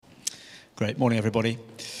Great. Morning, everybody.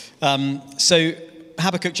 So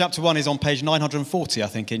Habakkuk chapter 1 is on page 940, I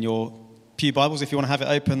think, in your pew Bibles. If you want to have it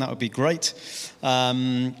open, that would be great.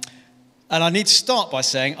 And I need to start by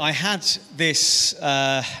saying I had this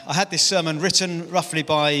sermon written roughly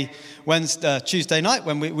by Tuesday night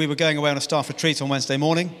when we were going away on a staff retreat on Wednesday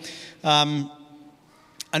morning. And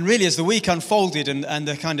really, as the week unfolded and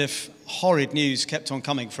the kind of horrid news kept on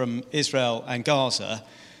coming from Israel and Gaza,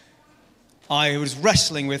 I was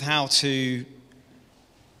wrestling with how to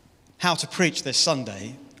preach this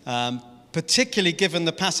Sunday, particularly given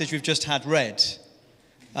the passage we've just had read,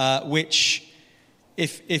 which,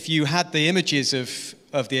 if you had the images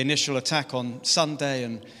of the initial attack on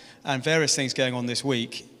Sunday and various things going on this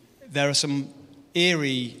week, there are some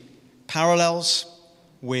eerie parallels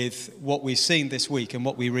with what we've seen this week and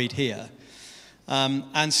what we read here.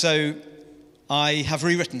 And so I have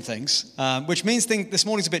rewritten things, which means this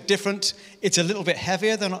morning's a bit different. It's a little bit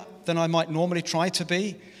heavier than I might normally try to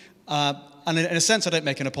be. And in a sense, I don't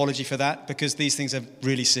make an apology for that because these things are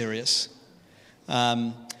really serious.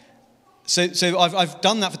 So I've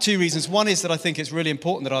done that for two reasons. One is that I think it's really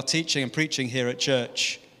important that our teaching and preaching here at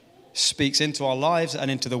church speaks into our lives and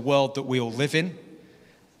into the world that we all live in.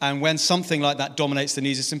 And when something like that dominates the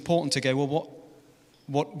news, it's important to go, well,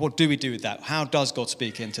 what do we do with that? How does God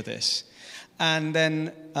speak into this? And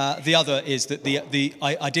then the other is that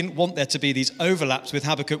I didn't want there to be these overlaps with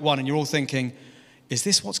Habakkuk 1, and you're all thinking, is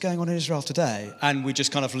this what's going on in Israel today? And we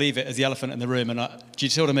just kind of leave it as the elephant in the room. And do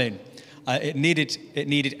you see what I mean? It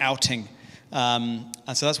needed outing. And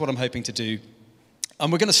so that's what I'm hoping to do.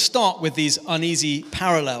 And we're going to start with these uneasy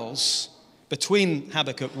parallels between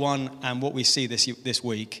Habakkuk 1 and what we see this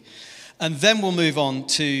week. And then we'll move on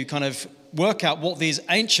to kind of work out what these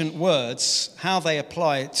ancient words, how they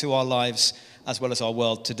apply to our lives as well as our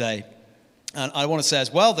world today. And I want to say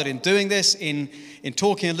as well that in doing this, in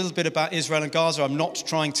talking a little bit about Israel and Gaza, I'm not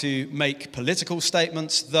trying to make political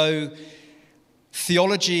statements, though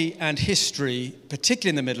theology and history, particularly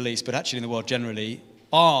in the Middle East, but actually in the world generally,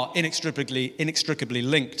 are inextricably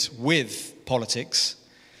linked with politics.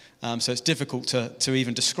 So it's difficult to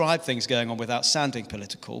even describe things going on without sounding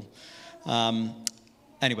political.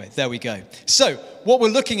 Anyway, there we go. So what we're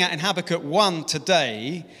looking at in Habakkuk 1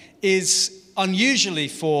 today is unusually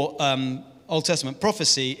for Old Testament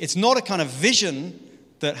prophecy. It's not a kind of vision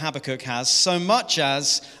that Habakkuk has so much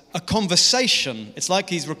as a conversation. It's like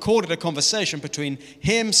he's recorded a conversation between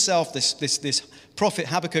himself, this prophet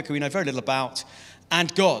Habakkuk, who we know very little about,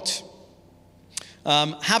 and God.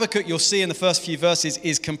 Habakkuk, you'll see in the first few verses,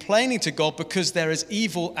 is complaining to God because there is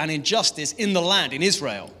evil and injustice in the land, in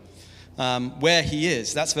Israel, where he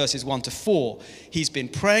is. That's verses 1 to 4. He's been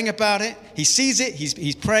praying about it. He sees it.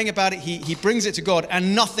 He's praying about it. He brings it to God,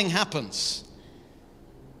 and nothing happens.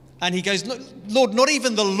 And he goes, Lord, not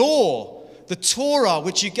even the law, the Torah,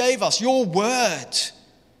 which you gave us, your word,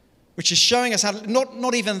 which is showing us how,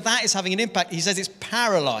 not even that is having an impact. He says it's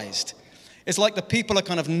paralyzed. It's like the people are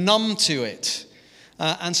kind of numb to it.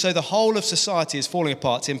 And so the whole of society is falling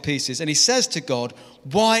apart in pieces. And he says to God,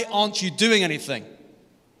 why aren't you doing anything?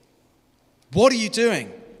 What are you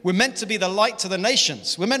doing? We're meant to be the light to the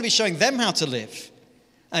nations. We're meant to be showing them how to live.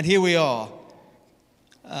 And here we are,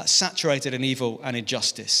 saturated in evil and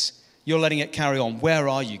injustice. You're letting it carry on. Where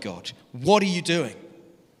are you, God? What are you doing?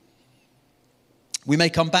 We may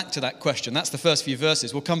come back to that question. That's the first few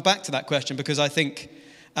verses. We'll come back to that question because I think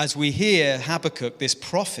as we hear Habakkuk, this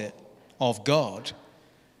prophet of God,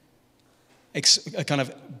 kind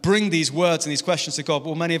of bring these words and these questions to God,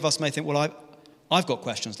 well, many of us may think, well, I've got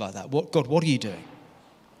questions like that. God, what are you doing?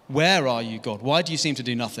 Where are you, God? Why do you seem to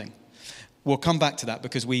do nothing? We'll come back to that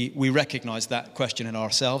because we recognize that question in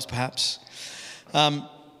ourselves, perhaps.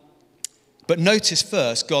 But notice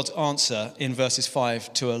first God's answer in verses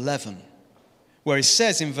 5 to 11, where he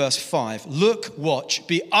says in verse 5, look, watch,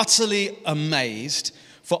 be utterly amazed,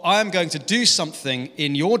 for I am going to do something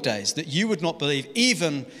in your days that you would not believe,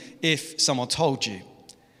 even if someone told you.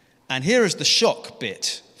 And here is the shock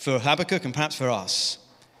bit for Habakkuk and perhaps for us,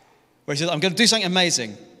 where he says, I'm going to do something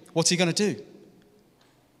amazing. What's he going to do?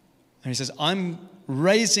 And he says, I'm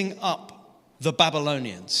raising up the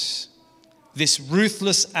Babylonians, this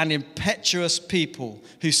ruthless and impetuous people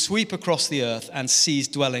who sweep across the earth and seize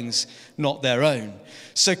dwellings not their own.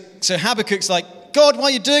 So Habakkuk's like, God, why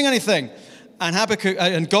are you doing anything?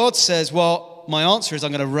 And God says, well, my answer is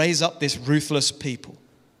I'm going to raise up this ruthless people.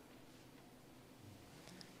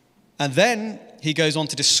 And then he goes on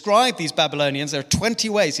to describe these Babylonians. There are 20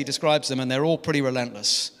 ways he describes them, and they're all pretty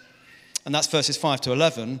relentless. And that's verses 5 to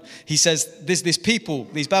 11. He says, this people,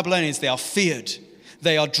 these Babylonians, they are feared.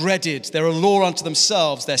 They are dreaded. They're a law unto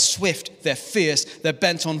themselves. They're swift, they're fierce, they're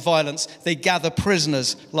bent on violence, they gather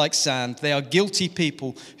prisoners like sand. They are guilty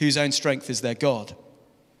people whose own strength is their God.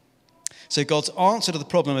 So God's answer to the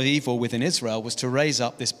problem of evil within Israel was to raise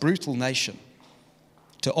up this brutal nation,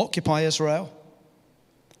 to occupy Israel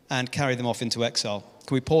and carry them off into exile.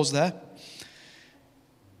 Can we pause there?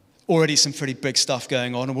 Already some pretty big stuff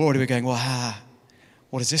going on, and we're already going, well,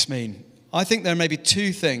 what does this mean? I think there are maybe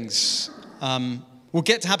two things. We'll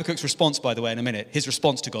get to Habakkuk's response, by the way, in a minute, his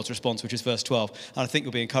response to God's response, which is verse 12, and I think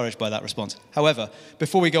you'll be encouraged by that response. However,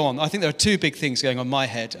 before we go on, I think there are two big things going on in my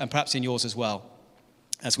head, and perhaps in yours as well,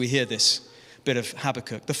 as we hear this bit of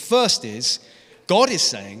Habakkuk. The first is, God is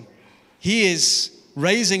saying he is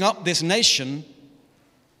raising up this nation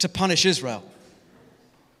to punish Israel.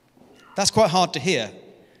 That's quite hard to hear.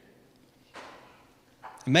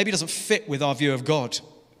 And maybe it doesn't fit with our view of God.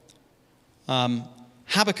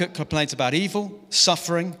 Habakkuk complains about evil,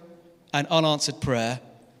 suffering, and unanswered prayer.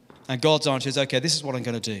 And God's answer is, okay, this is what I'm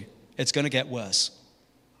going to do. It's going to get worse.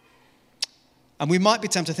 And we might be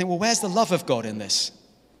tempted to think, well, where's the love of God in this?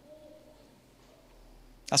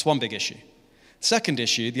 That's one big issue. Second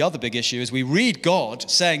issue, the other big issue, is we read God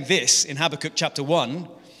saying this in Habakkuk chapter 1,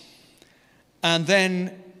 and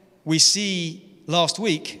then we see last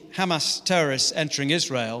week Hamas terrorists entering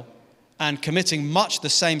Israel and committing much the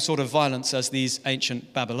same sort of violence as these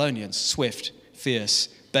ancient Babylonians, swift, fierce,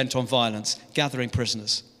 bent on violence, gathering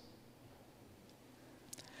prisoners.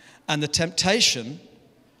 And the temptation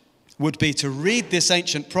would be to read this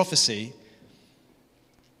ancient prophecy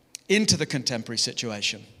into the contemporary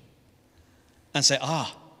situation and say,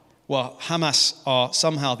 well, Hamas are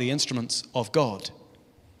somehow the instruments of God.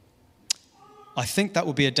 I think that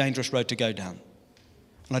would be a dangerous road to go down.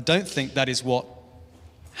 And I don't think that is what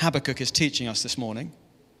Habakkuk is teaching us this morning.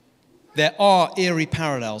 There are eerie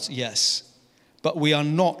parallels, yes, but we are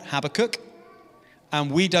not Habakkuk, and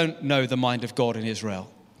we don't know the mind of God in Israel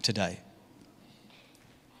today.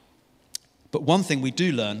 But one thing we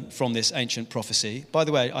do learn from this ancient prophecy, by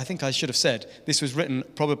the way, I think I should have said, this was written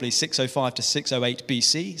probably 605 to 608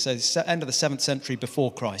 BC, so the end of the 7th century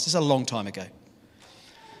before Christ. This is a long time ago.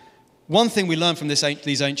 One thing we learn from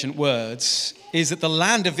these ancient words is that the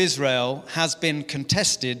land of Israel has been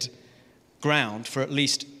contested ground for at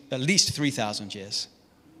least 3,000 years.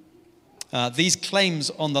 These claims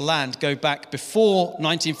on the land go back before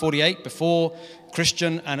 1948, before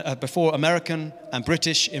Christian and before American and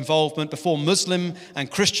British involvement, before Muslim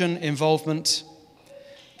and Christian involvement.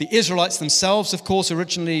 The Israelites themselves, of course,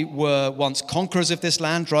 originally were once conquerors of this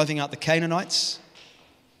land, driving out the Canaanites.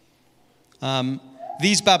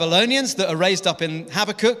 These Babylonians that are raised up in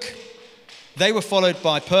Habakkuk, they were followed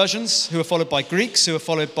by Persians, who were followed by Greeks, who were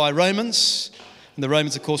followed by Romans. And the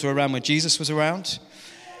Romans, of course, were around when Jesus was around.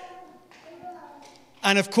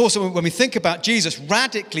 And of course, when we think about Jesus,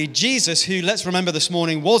 radically Jesus, who, let's remember this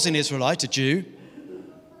morning, was an Israelite, a Jew,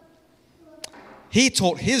 he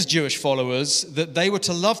taught his Jewish followers that they were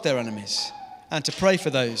to love their enemies and to pray for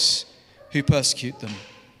those who persecute them.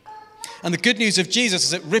 And the good news of Jesus,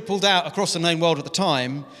 as it rippled out across the known world at the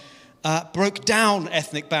time, broke down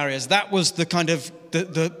ethnic barriers. That was the kind of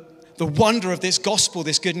the wonder of this gospel,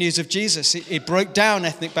 this good news of Jesus. It broke down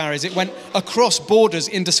ethnic barriers. It went across borders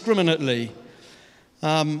indiscriminately.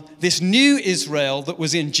 This new Israel that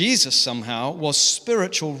was in Jesus somehow was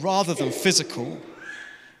spiritual rather than physical,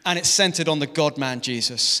 and it centered on the God-man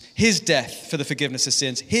Jesus, his death for the forgiveness of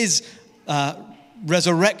sins, his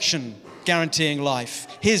resurrection guaranteeing life,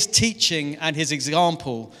 his teaching and his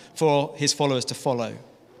example for his followers to follow.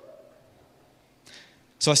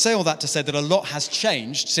 So I say all that to say that a lot has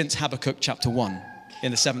changed since Habakkuk chapter 1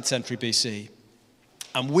 in the 7th century BC.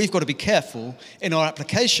 And we've got to be careful in our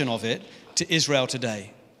application of it to Israel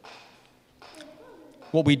today.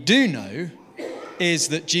 What we do know is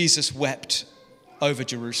that Jesus wept over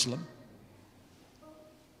Jerusalem.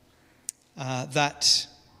 That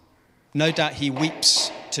no doubt he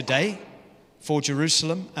weeps today for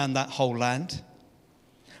Jerusalem and that whole land.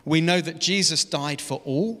 We know that Jesus died for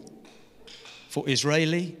all, for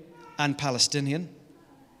Israeli and Palestinian.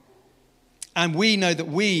 And we know that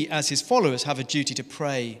we, as his followers, have a duty to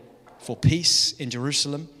pray for peace in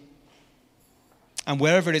Jerusalem, and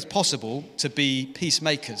wherever it is possible, to be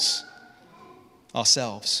peacemakers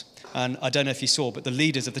ourselves. And I don't know if you saw, but the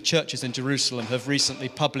leaders of the churches in Jerusalem have recently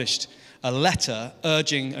published a letter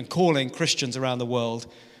urging and calling Christians around the world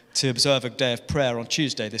to observe a day of prayer on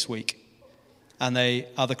Tuesday this week. And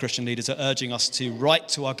other Christian leaders are urging us to write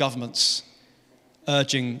to our governments,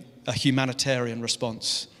 urging a humanitarian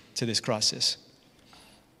response to this crisis.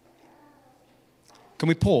 Can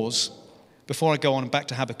we pause before I go on and back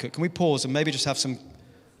to Habakkuk? Can we pause and maybe just have some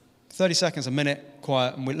 30 seconds, a minute,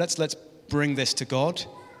 quiet, and let's bring this to God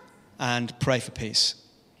and pray for peace.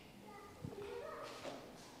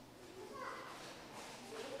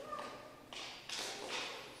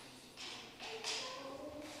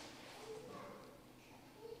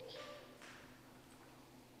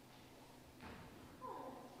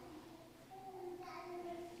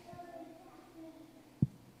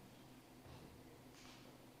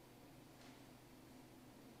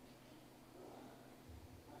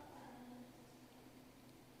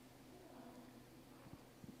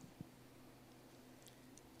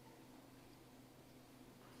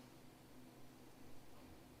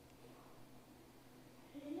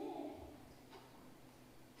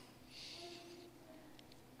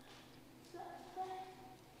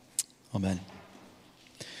 Amen.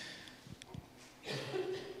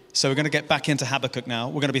 So we're going to get back into Habakkuk now.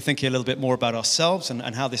 We're going to be thinking a little bit more about ourselves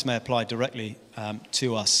and how this may apply directly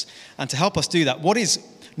to us. And to help us do that,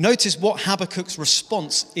 notice what Habakkuk's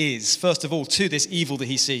response is, first of all, to this evil that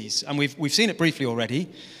he sees. And we've seen it briefly already.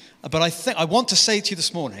 But I want to say to you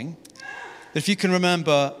this morning that if you can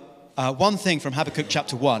remember one thing from Habakkuk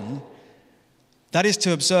chapter 1, that is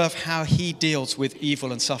to observe how he deals with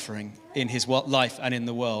evil and suffering in his life and in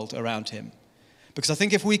the world around him. Because I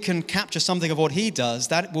think if we can capture something of what he does,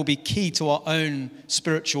 that will be key to our own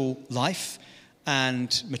spiritual life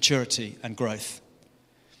and maturity and growth.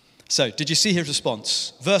 So, did you see his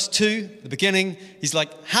response? Verse 2, the beginning, he's like,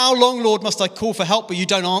 "How long, Lord, must I call for help, but you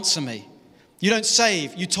don't answer me? You don't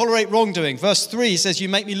save, you tolerate wrongdoing." Verse 3, he says, "You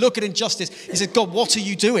make me look at injustice." He said, "God, what are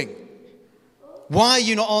you doing? Why are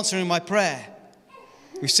you not answering my prayer?"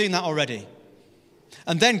 We've seen that already.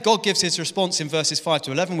 And then God gives his response in verses 5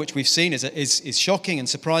 to 11, which we've seen is shocking and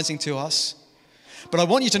surprising to us. But I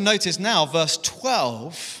want you to notice now verse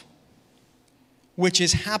 12, which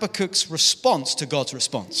is Habakkuk's response to God's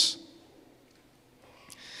response.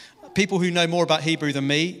 People who know more about Hebrew than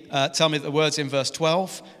me tell me that the words in verse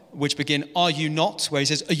 12, which begin, "Are you not?" where he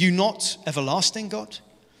says, "Are you not everlasting, God?"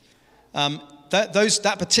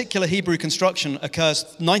 That particular Hebrew construction occurs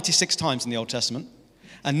 96 times in the Old Testament.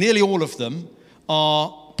 And nearly all of them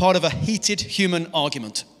are part of a heated human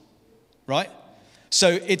argument, right?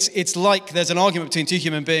 So it's like there's an argument between two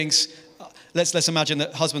human beings. Let's imagine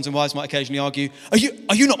that husbands and wives might occasionally argue. Are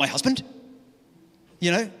you not my husband?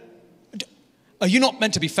 You know? Are you not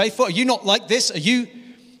meant to be faithful? Are you not like this?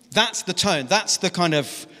 That's the tone. That's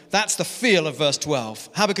the feel of verse 12.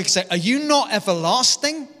 Habakkuk is saying, "Are you not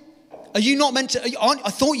everlasting? Are you not meant to?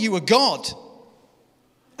 I thought you were God.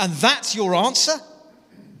 And that's your answer?"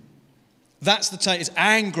 That's the tone. It's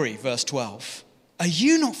angry, verse 12. "Are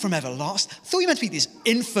you not from everlasting? I thought you were meant to be this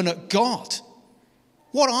infinite God.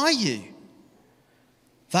 What are you?"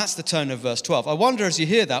 That's the tone of verse 12. I wonder as you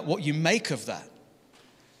hear that, what you make of that.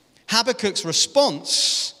 Habakkuk's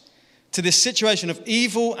response to this situation of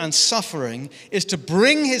evil and suffering is to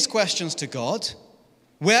bring his questions to God.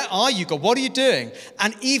 Where are you, God? What are you doing?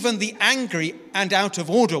 And even the angry and out of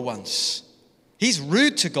order ones. He's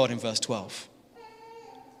rude to God in verse 12.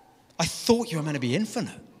 "I thought you were meant to be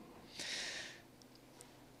infinite."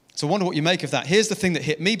 So I wonder what you make of that. Here's the thing that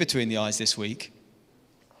hit me between the eyes this week.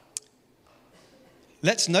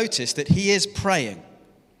 Let's notice that he is praying.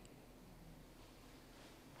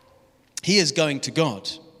 He is going to God.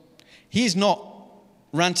 He is not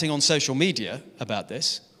ranting on social media about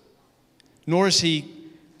this, nor is he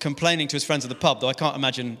complaining to his friends at the pub, though I can't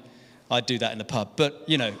imagine I'd do that in the pub. But,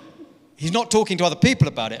 he's not talking to other people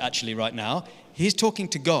about it actually right now. He's talking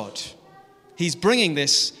to God. He's bringing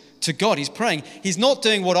this to God. He's praying. He's not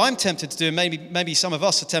doing what I'm tempted to do, and maybe some of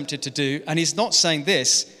us are tempted to do, and he's not saying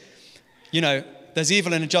this, there's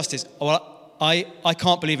evil and injustice. Well, I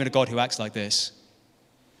can't believe in a God who acts like this.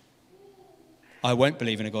 I won't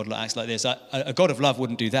believe in a God who acts like this. A God of love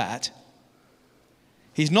wouldn't do that.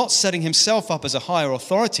 He's not setting himself up as a higher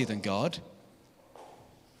authority than God,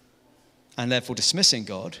 and therefore dismissing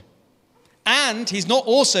God. And he's not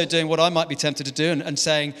also doing what I might be tempted to do and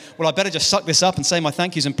saying, well, I better just suck this up and say my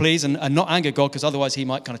thank yous and please and not anger God, because otherwise he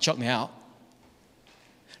might kind of chuck me out.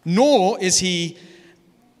 Nor is he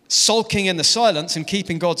sulking in the silence and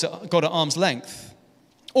keeping God at arm's length.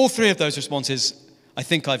 All three of those responses I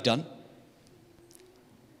think I've done.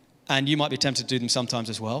 And you might be tempted to do them sometimes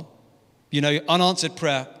as well. Unanswered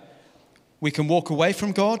prayer. We can walk away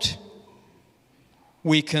from God.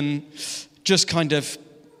 We can just kind of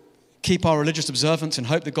keep our religious observance and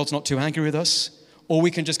hope that God's not too angry with us. Or we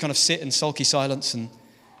can just kind of sit in sulky silence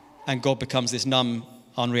and God becomes this numb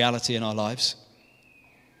unreality in our lives.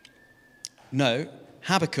 No,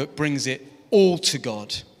 Habakkuk brings it all to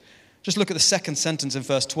God. Just look at the second sentence in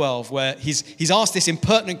verse 12 where he's asked this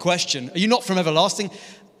impertinent question, are you not from everlasting?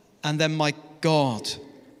 And then, my God,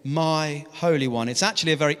 my Holy One. It's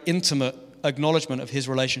actually a very intimate acknowledgement of his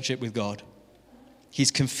relationship with God. He's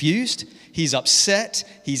confused, he's upset,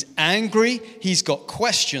 he's angry, he's got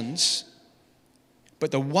questions.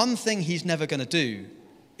 But the one thing he's never going to do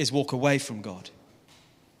is walk away from God.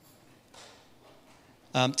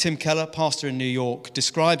 Tim Keller, pastor in New York,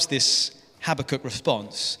 describes this Habakkuk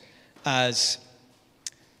response as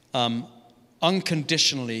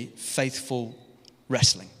unconditionally faithful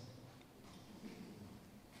wrestling.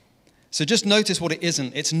 So just notice what it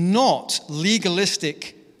isn't. It's not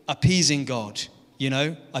legalistic appeasing God.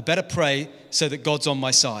 I better pray so that God's on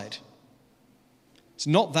my side. It's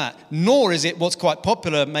not that. Nor is it what's quite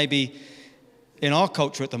popular maybe in our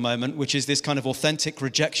culture at the moment, which is this kind of authentic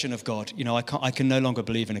rejection of God. I can no longer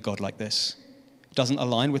believe in a God like this. It doesn't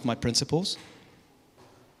align with my principles.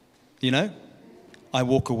 I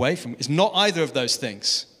walk away from it. It's not either of those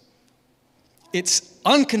things. It's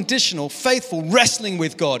unconditional, faithful wrestling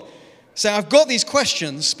with God. So I've got these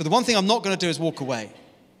questions, but the one thing I'm not going to do is walk away.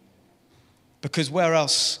 Because where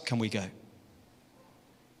else can we go?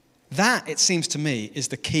 That, it seems to me, is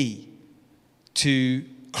the key to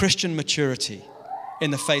Christian maturity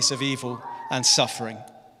in the face of evil and suffering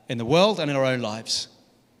in the world and in our own lives.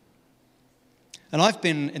 And I've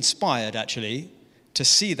been inspired, actually, to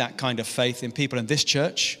see that kind of faith in people in this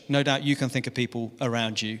church. No doubt you can think of people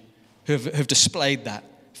around you who have displayed that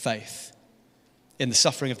faith in the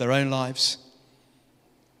suffering of their own lives.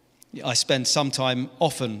 I spend some time,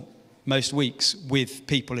 often, most weeks, with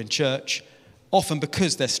people in church, often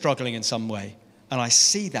because they're struggling in some way. And I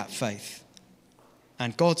see that faith.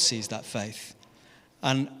 And God sees that faith.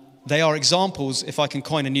 And they are examples, if I can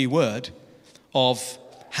coin a new word, of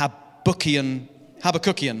Habakkuk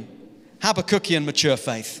Habakkuk mature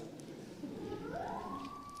faith.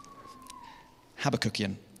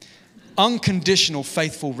 Habakkukian. Unconditional,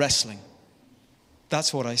 faithful wrestling.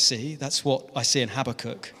 That's what I see. That's what I see in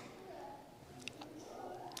Habakkuk.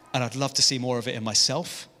 And I'd love to see more of it in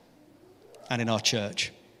myself and in our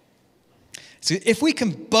church. So if we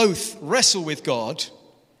can both wrestle with God,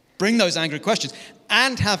 bring those angry questions,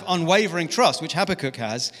 and have unwavering trust, which Habakkuk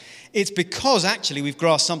has, it's because actually we've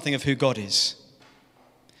grasped something of who God is.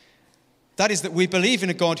 That is that we believe in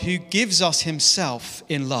a God who gives us himself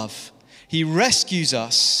in love. He rescues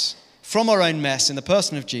us from our own mess in the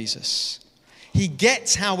person of Jesus. He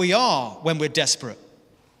gets how we are when we're desperate.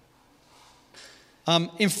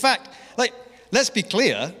 In fact, let's be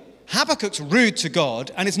clear, Habakkuk's rude to God,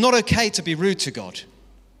 and it's not okay to be rude to God.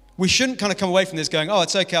 We shouldn't kind of come away from this going, oh,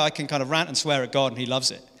 it's okay, I can kind of rant and swear at God and he loves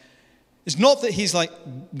it. It's not that he's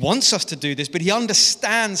wants us to do this, but he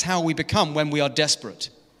understands how we become when we are desperate.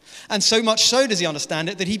 And so much so does he understand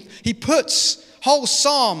it that he puts whole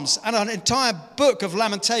Psalms and an entire book of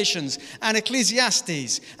Lamentations and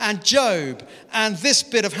Ecclesiastes and Job and this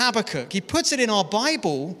bit of Habakkuk. He puts it in our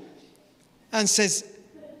Bible and says,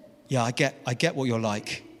 yeah, I get what you're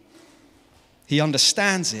like. He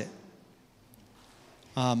understands it.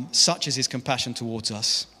 Such is his compassion towards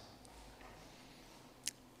us.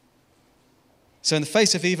 So in the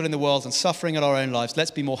face of evil in the world and suffering in our own lives, let's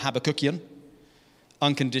be more Habakkukian,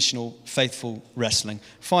 unconditional, faithful wrestling.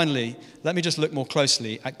 Finally, let me just look more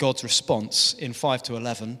closely at God's response in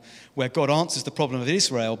 5-11, where God answers the problem of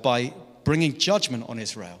Israel by bringing judgment on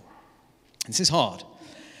Israel. This is hard.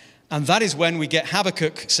 And that is when we get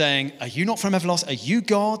Habakkuk saying, are you not from everlasting? Are you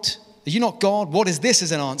God? Are you not God? What is this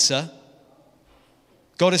as an answer?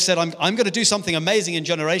 God has said, I'm going to do something amazing in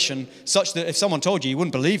generation, such that if someone told you, you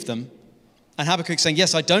wouldn't believe them. And Habakkuk's saying,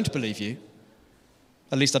 yes, I don't believe you.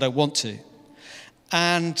 At least I don't want to.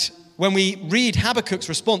 And when we read Habakkuk's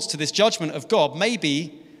response to this judgment of God,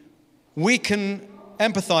 maybe we can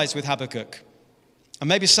empathize with Habakkuk. And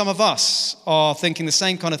maybe some of us are thinking the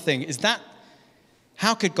same kind of thing.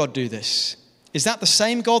 How could God do this? Is that the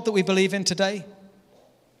same God that we believe in today?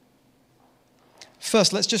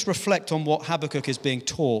 First, let's just reflect on what Habakkuk is being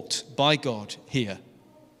taught by God here.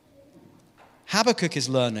 Habakkuk is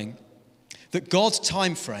learning that God's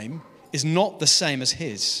time frame is not the same as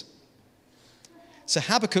his. So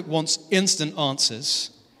Habakkuk wants instant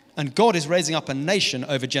answers, and God is raising up a nation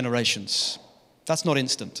over generations. That's not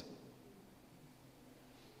instant.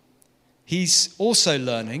 He's also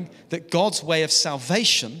learning that God's way of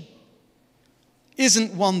salvation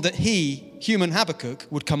isn't one that he, human Habakkuk,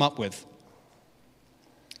 would come up with,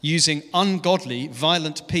 using ungodly,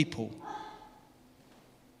 violent people.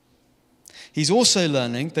 He's also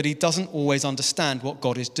learning that he doesn't always understand what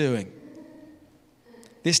God is doing.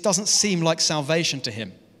 This doesn't seem like salvation to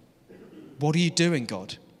him. What are you doing,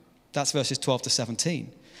 God? That's verses 12-17.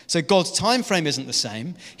 So God's time frame isn't the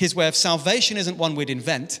same. His way of salvation isn't one we'd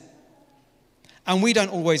invent. And we don't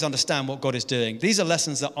always understand what God is doing. These are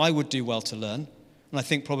lessons that I would do well to learn, and I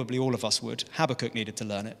think probably all of us would. Habakkuk needed to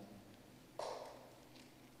learn it.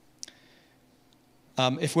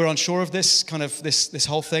 If we're unsure of this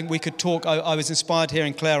whole thing, we could talk. I was inspired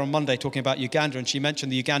hearing Claire on Monday talking about Uganda, and she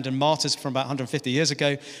mentioned the Ugandan martyrs from about 150 years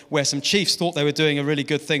ago, where some chiefs thought they were doing a really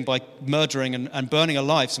good thing by murdering and burning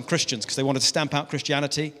alive some Christians because they wanted to stamp out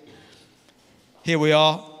Christianity. Here we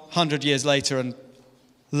are, 100 years later, and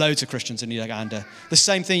loads of Christians in Uganda. The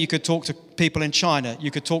same thing, you could talk to people in China, you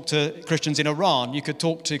could talk to Christians in Iran, you could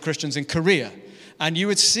talk to Christians in Korea, and you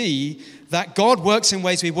would see that God works in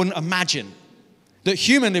ways we wouldn't imagine. That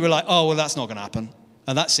humanly we're like, oh, well, that's not going to happen,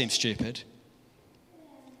 and that seems stupid.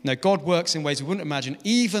 No, God works in ways we wouldn't imagine,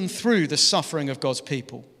 even through the suffering of God's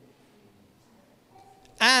people.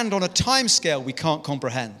 And on a time scale we can't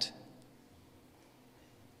comprehend.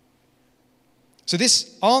 So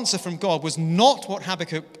this answer from God was not what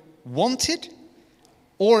Habakkuk wanted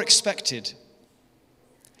or expected.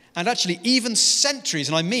 And actually, even centuries,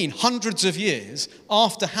 and I mean hundreds of years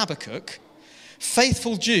after Habakkuk,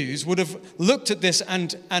 faithful Jews would have looked at this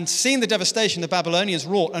and seen the devastation the Babylonians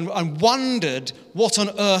wrought and wondered what on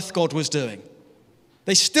earth God was doing.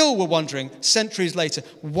 They still were wondering centuries later,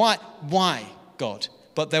 why God?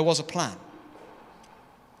 But there was a plan.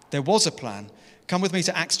 There was a plan. Come with me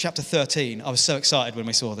to Acts chapter 13. I was so excited when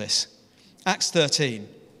we saw this. Acts 13.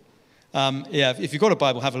 If you've got a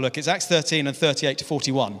Bible, have a look. It's Acts 13 and 38 to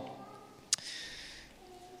 41.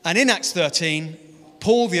 And in Acts 13,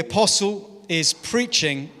 Paul the apostle is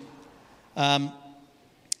preaching, and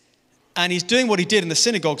he's doing what he did in the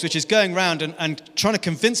synagogues, which is going around and trying to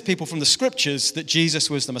convince people from the scriptures that Jesus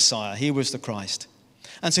was the Messiah, he was the Christ.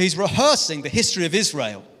 And so he's rehearsing the history of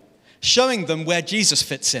Israel, showing them where Jesus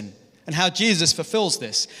fits in and how Jesus fulfills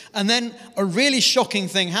this. And then a really shocking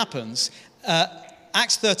thing happens.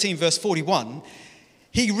 Acts 13, verse 41,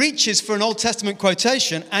 he reaches for an Old Testament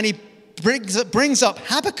quotation, and he brings up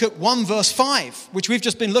Habakkuk 1, verse 5, which we've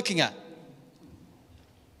just been looking at.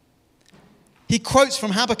 He quotes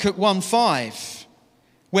from Habakkuk 1:5,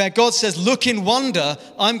 where God says, look in wonder,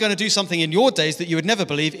 I'm going to do something in your days that you would never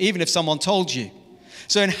believe, even if someone told you.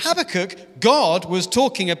 So in Habakkuk, God was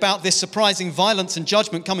talking about this surprising violence and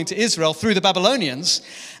judgment coming to Israel through the Babylonians.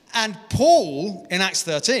 And Paul, in Acts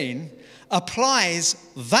 13, applies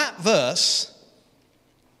that verse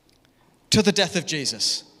to the death of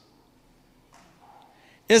Jesus.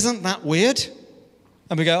 Isn't that weird?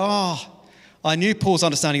 And we go, I knew Paul's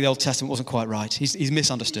understanding of the Old Testament wasn't quite right. He's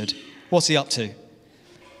misunderstood. What's he up to?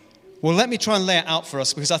 Well, let me try and lay it out for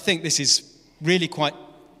us, because I think this is really quite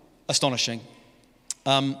astonishing.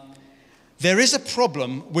 There is a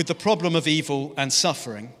problem with the problem of evil and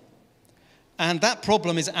suffering, and that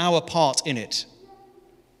problem is our part in it.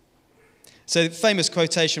 So, famous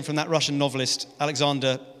quotation from that Russian novelist,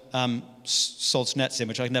 Alexander Solzhenitsyn,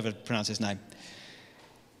 which I can never pronounce his name.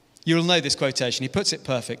 You'll know this quotation. He puts it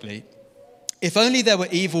perfectly. If only there were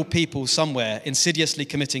evil people somewhere insidiously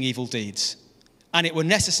committing evil deeds, and it were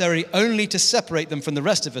necessary only to separate them from the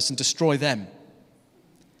rest of us and destroy them.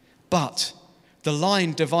 But the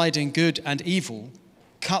line dividing good and evil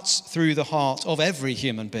cuts through the heart of every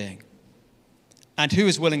human being. And who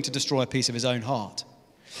is willing to destroy a piece of his own heart?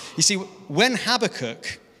 You see, when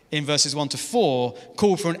Habakkuk, in verses 1 to 4,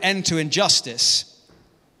 called for an end to injustice,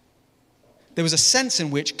 there was a sense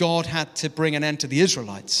in which God had to bring an end to the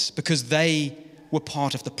Israelites because they were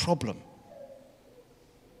part of the problem.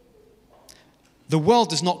 The world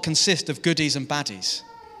does not consist of goodies and baddies.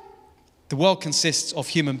 The world consists of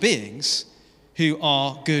human beings who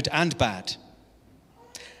are good and bad.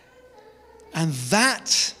 And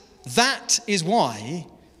that is why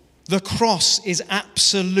the cross is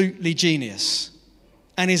absolutely genius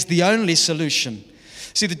and is the only solution.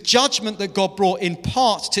 See, the judgment that God brought in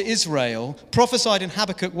part to Israel, prophesied in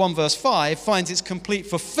Habakkuk 1 verse 5, finds its complete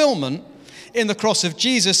fulfillment in the cross of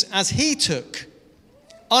Jesus as he took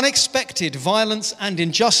unexpected violence and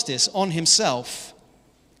injustice on himself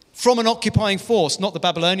from an occupying force, not the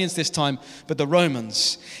Babylonians this time, but the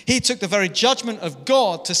Romans. He took the very judgment of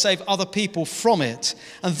God to save other people from it.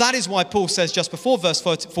 And that is why Paul says just before verse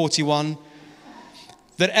 41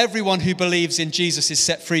 that everyone who believes in Jesus is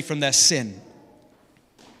set free from their sin.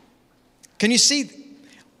 Can you see,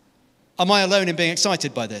 am I alone in being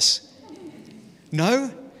excited by this?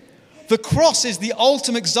 No? The cross is the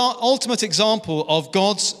ultimate example of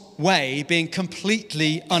God's way being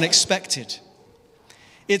completely unexpected.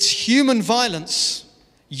 It's human violence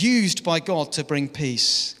used by God to bring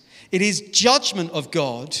peace. It is judgment of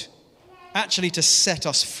God actually to set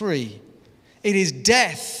us free. It is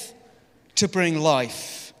death to bring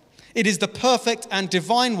life. It is the perfect and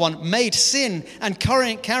divine one, made sin and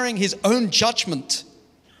carrying his own judgment.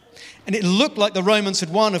 And it looked like the Romans had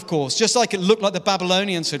won, of course, just like it looked like the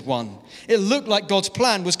Babylonians had won. It looked like God's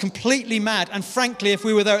plan was completely mad. And frankly, if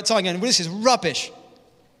we were there at the time, going, well, this is rubbish.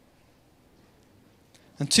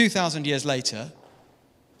 And 2,000 years later,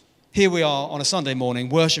 here we are on a Sunday morning,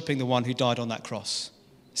 worshipping the one who died on that cross,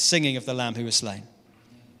 singing of the Lamb who was slain.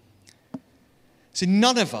 So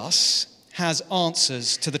none of us has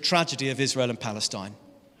answers to the tragedy of Israel and Palestine.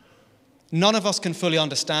 None of us can fully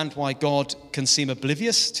understand why God can seem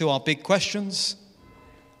oblivious to our big questions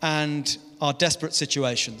and our desperate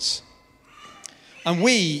situations. And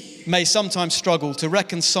we may sometimes struggle to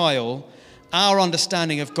reconcile our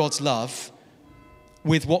understanding of God's love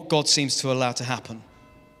with what God seems to allow to happen.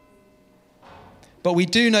 But we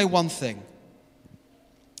do know one thing,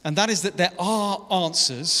 and that is that there are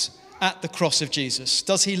answers at the cross of Jesus.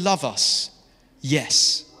 Does he love us?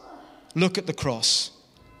 Yes. Look at the cross.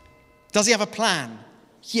 Does he have a plan?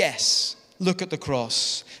 Yes. Look at the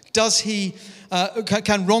cross. Does he,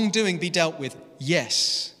 can wrongdoing be dealt with?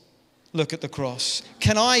 Yes. Look at the cross.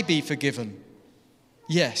 Can I be forgiven?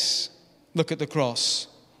 Yes. Look at the cross.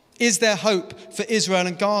 Is there hope for Israel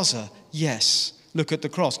and Gaza? Yes. Look at the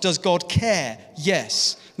cross. Does God care?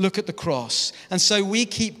 Yes. Look at the cross. And so we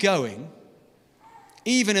keep going,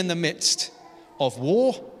 even in the midst of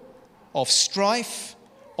war, of strife,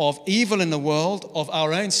 of evil in the world, of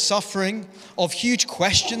our own suffering, of huge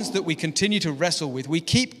questions that we continue to wrestle with. We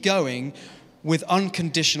keep going with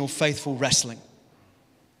unconditional, faithful wrestling.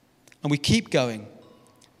 And we keep going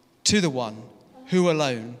to the one who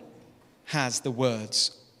alone has the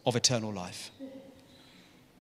words of eternal life.